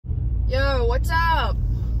Yo, what's up?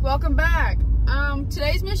 Welcome back.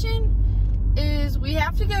 Today's mission is we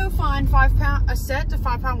have to go find a set of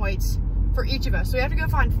 5 pound weights for each of us. So we have to go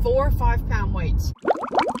find 4 5 pound weights.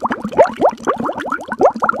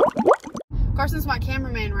 Carson's my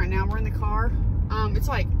cameraman right now. We're in the car. It's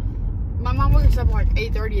like, my mom woke us up at like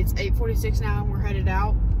 8:30. It's 8:46 now and we're headed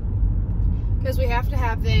out. Because we have to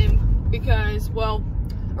have them because, well,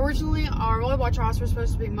 originally our volleyball trials were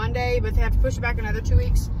supposed to be Monday, but they have to push it back another 2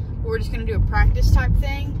 weeks. We're just gonna do a practice type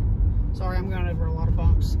thing. Sorry, I'm going over a lot of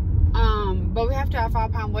bumps. But we have to have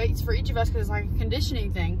 5 pound weights for each of us because it's like a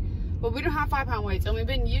conditioning thing. But we don't have 5 pound weights, and we've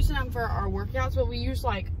been using them for our workouts, but we use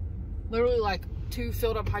like, literally like 2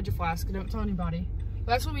 filled up Hydro Flasks. Don't tell anybody.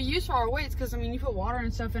 But that's what we use for our weights because, I mean, you put water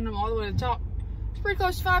and stuff in them all the way to the top. It's pretty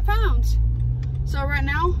close to 5 pounds. So right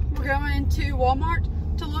now, we're going to Walmart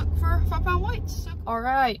to look for 5 pound weights. So, all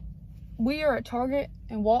right, we are at Target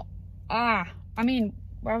and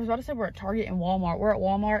I was about to say we're at Target and Walmart. We're at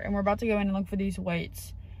Walmart and we're about to go in and look for these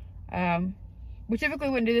weights. We typically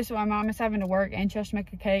wouldn't do this, but my mom is having to work and she has to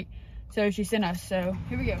make a cake. So she sent us, so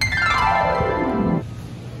here we go.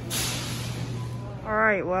 All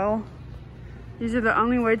right, well, these are the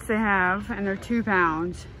only weights they have and they're 2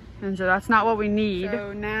 pounds. And so that's not what we need.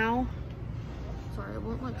 So now, sorry, I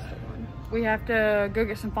won't like that one. We have to go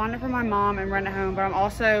get some fondant for my mom and run it home, but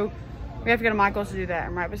we have to go to Michael's to do that.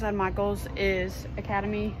 And right beside Michael's is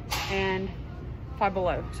Academy and Five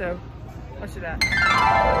Below. So let's do that.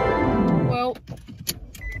 Well,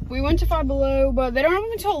 we went to Five Below, but they don't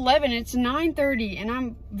open until 11. It's 9:30, and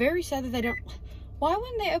I'm very sad that they don't. Why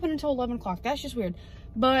wouldn't they open until 11 o'clock? That's just weird.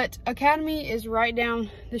 But Academy is right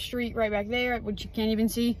down the street, right back there, which you can't even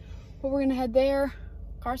see. But we're gonna head there.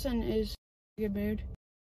 Carson is in a good mood.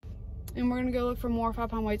 And we're gonna go look for more 5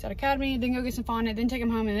 pound weights at Academy, then go get some fondant, then take them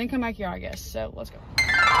home, and then come back here, I guess. So let's go.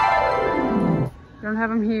 We don't have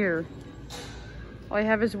them here. All I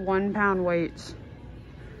have is 1 pound weights.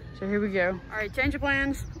 So here we go. All right, change of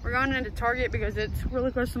plans. We're going into Target because it's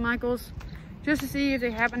really close to Michael's, just to see if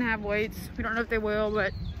they happen to have weights. We don't know if they will,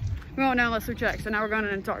 but we won't know unless we check. So now we're going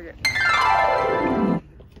into Target.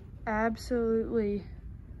 Absolutely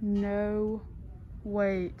no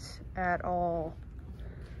weights at all.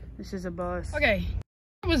 This is a bust. Okay,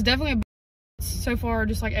 it was definitely a bust so far,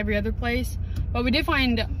 just like every other place. But we did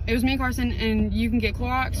find, it was me and Carson, and you can get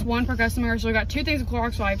Clorox, 1 per customer. So we got 2 things of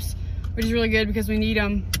Clorox wipes, which is really good because we need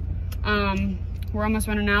them. We're almost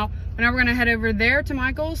running out. But now we're gonna head over there to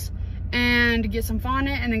Michael's and get some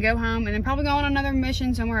fondant and then go home and then probably go on another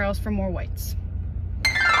mission somewhere else for more weights.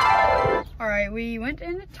 All right, we went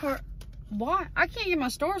into why? I can't get my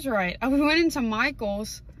stores right. We went into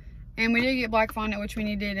Michael's. And we did get black fondant, which we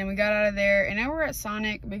needed, and we got out of there. And now we're at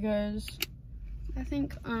Sonic because I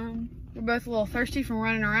think we're both a little thirsty from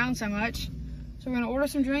running around so much. So we're gonna order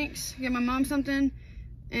some drinks, get my mom something,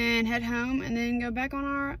 and head home, and then go back on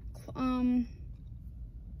our, I'm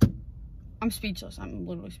speechless, I'm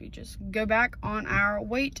literally speechless. Go back on our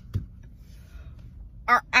weight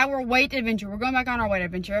adventure. We're going back on our weight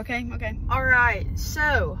adventure, okay? Okay. All right,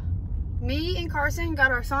 so me and Carson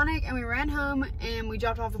got our Sonic and we ran home and we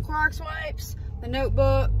dropped off the Clorox wipes, the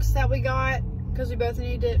notebooks that we got because we both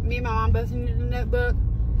needed it. Me and my mom both needed a notebook,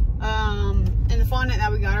 and the fondant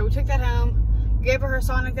that we got her. We took that home, gave her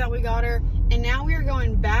Sonic that we got her, and now we are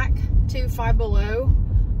going back to Five Below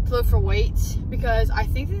to look for weights because I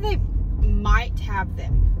think that they might have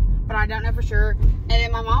them, but I don't know for sure. And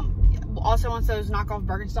then my mom also wants those knockoff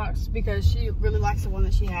Birkenstocks because she really likes the one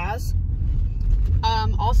that she has.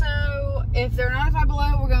 Also, if they're not at Five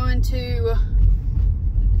Below, we're going to,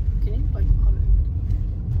 can you, like, hold it?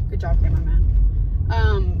 Good job, cameraman.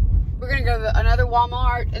 We're gonna go to another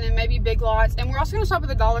Walmart and then maybe Big Lots, and we're also gonna stop at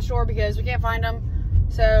the dollar store because we can't find them,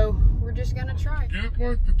 so we're just gonna try. Get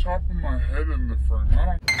like the top of my head in the frame.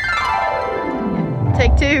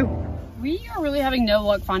 Take 2. We are really having no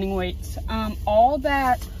luck finding weights. All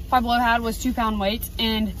that Five Below had was 2 pound weights,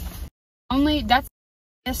 and that's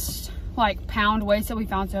just like pound weights that we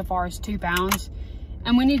found so far is 2 pounds,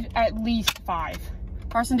 and we need at least 5.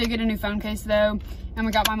 Carson did get a new phone case though, and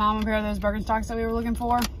we got my mom a pair of those Birkenstocks that we were looking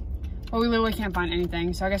for, but we literally can't find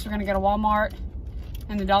anything. So I guess we're gonna go to Walmart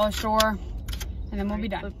and the dollar store, and then we'll be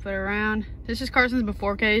done. Flip it around. This is Carson's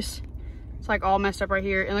before case. It's like all messed up right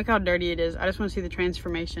here, and look how dirty it is. I just want to see the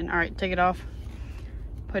transformation. All right, take it off.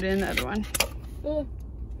 Put in the other one. Ooh.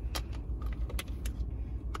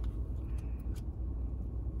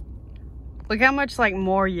 Look how much like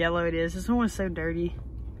more yellow it is. This one was so dirty.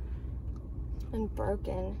 And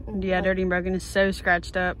broken. Yeah, dirty and broken. It's so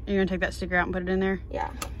scratched up. You're gonna take that sticker out and put it in there?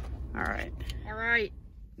 Yeah. All right. All right.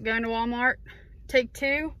 Going to Walmart. Take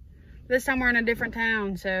 2. This time we're in a different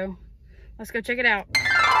town, so Let's go check it out.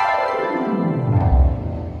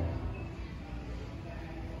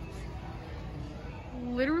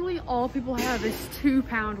 Literally all people have is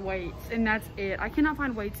 2-pound weights, and that's it. I cannot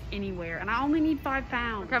find weights anywhere, and I only need 5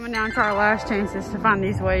 pounds. We're coming down to our last chances to find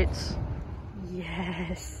these weights.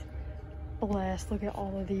 Yes. Blessed. Look at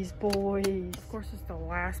all of these boys. Of course, it's the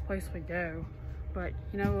last place we go, but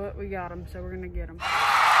you know what? We got them, so we're gonna get them.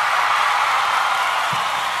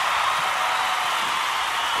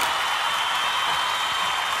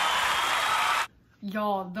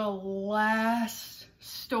 Y'all, the last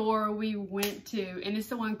store we went to, and it's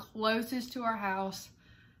the one closest to our house,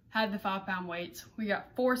 had the 5-pound weights. We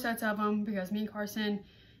got 4 sets of them because me and Carson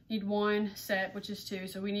need 1 set, which is 2,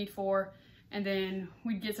 so we need 4. And then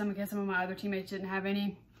we'd get some because some of my other teammates didn't have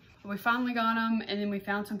any. But we finally got them, and then we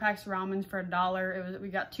found some packs of ramen for $1. We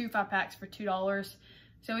got 2 5-packs for $2.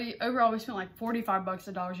 So overall we spent like $45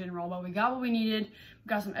 at Dollar General, but we got what we needed. We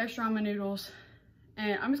got some extra ramen noodles,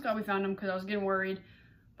 and I'm just glad we found them because I was getting worried.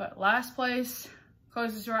 But last place,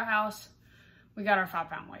 closest to our house, we got our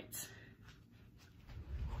 5-pound weights.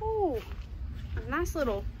 Ooh, a nice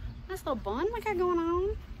little bun we got going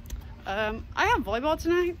on. I have volleyball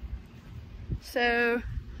tonight, so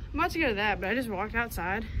I'm about to go to that, but I just walked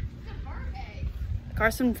outside. It's a bird egg.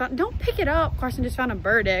 Carson found, don't pick it up. Carson just found a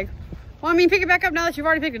bird egg. Well, I mean, pick it back up now that you've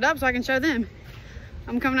already picked it up so I can show them.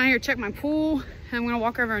 I'm coming out here to check my pool, and I'm gonna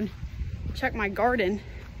walk over and check my garden.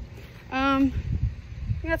 I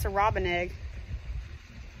think that's a robin egg.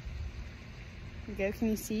 There you go, can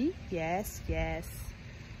you see? Yes, yes.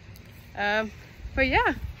 But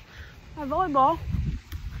yeah, my volleyball.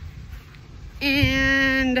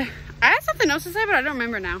 And I had something else to say, but I don't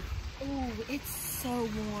remember now. Oh, it's so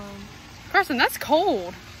warm. Carson, that's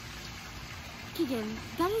cold. Keegan,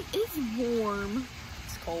 that is warm.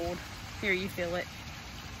 It's cold. Here, you feel it.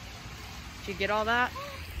 Did you get all that?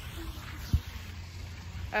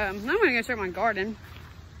 I'm gonna go check my garden.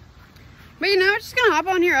 But you know, I'm just gonna hop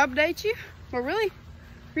on here, update you. But really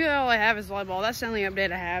all I have is volleyball. That's the only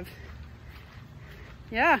update I have.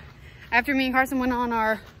 Yeah, after me and Carson went on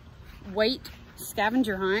our weight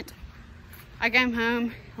scavenger hunt, I came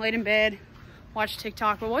home, laid in bed, watched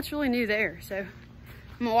TikTok. But what's really new there? So I'm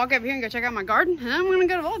gonna walk up here and go check out my garden, and then I'm gonna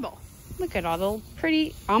go to volleyball. Look at all the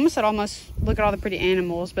pretty, I almost said look at all the pretty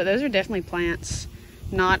animals, but those are definitely plants,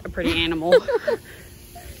 not a pretty animal.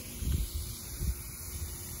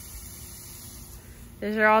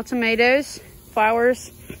 These are all tomatoes,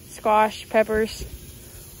 flowers, squash, peppers,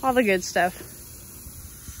 all the good stuff.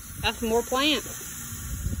 That's more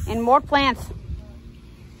plants. And more plants.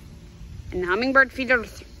 And hummingbird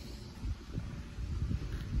feeders.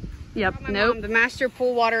 Yep, nope. Mom, the master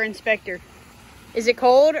pool water inspector. Is it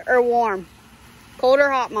cold or warm? Cold or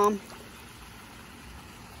hot, Mom?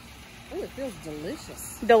 Oh, it feels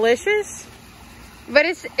delicious. Delicious? But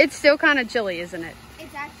it's still kind of chilly, isn't it?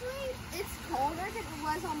 It's colder than it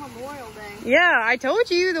was on Memorial Day. Yeah, I told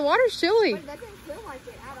you, the water's chilly. But it doesn't feel like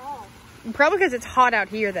it at all. Probably because it's hot out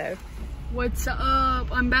here, though. What's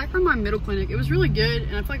up? I'm back from my middle clinic. It was really good,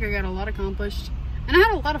 and I feel like I got a lot accomplished. And I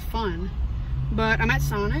had a lot of fun. But I'm at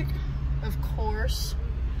Sonic, of course.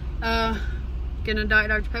 Getting a Diet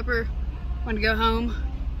Dr. Pepper. Want to go home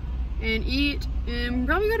and eat and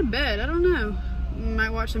probably go to bed. I don't know. Might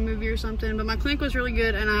watch a movie or something. But my clinic was really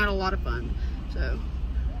good, and I had a lot of fun. So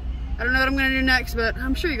I don't know what I'm gonna do next, but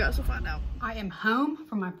I'm sure you guys will find out. I am home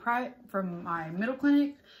from my middle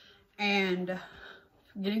clinic and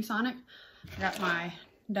getting Sonic. I got my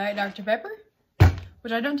Diet Dr. Pepper,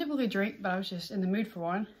 which I don't typically drink, but I was just in the mood for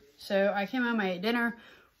one. So I came home, I ate dinner.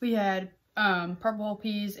 We had purple whole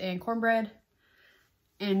peas and cornbread.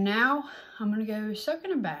 And now I'm gonna go soak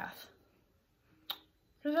in a bath,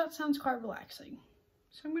 because that sounds quite relaxing.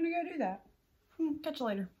 So I'm gonna go do that. Catch you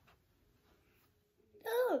later.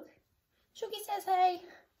 Look, Shuki says hey.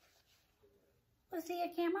 Let's see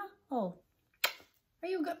a camera. Oh, are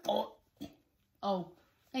you good? Oh,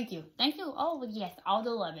 thank you. Thank you. Oh, yes, all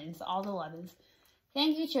the lovin's, all the lovin's.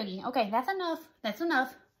 Thank you, Shuki. Okay, that's enough. That's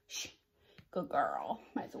enough. Shh. Good girl.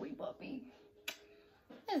 My sweet puppy.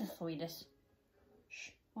 That's the sweetest. Shh.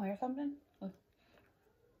 Want to hear something? Look.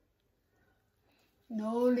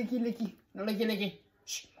 No licky licky. No licky licky.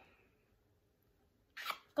 Shh.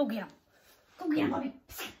 Go get him. Go get him, puppy.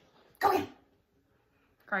 Go get him.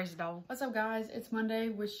 Crazy dog. What's up, guys? It's Monday,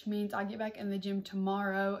 which means I get back in the gym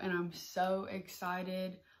tomorrow, and I'm so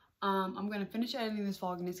excited. I'm going to finish editing this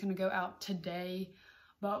vlog, and it's going to go out today.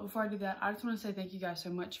 But before I do that, I just want to say thank you guys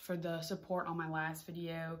so much for the support on my last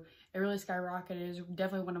video. It really skyrocketed. It is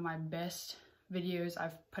definitely one of my best videos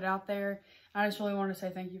I've put out there. I just really want to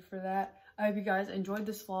say thank you for that. I hope you guys enjoyed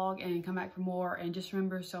this vlog and come back for more. And just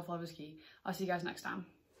remember, self-love is key. I'll see you guys next time.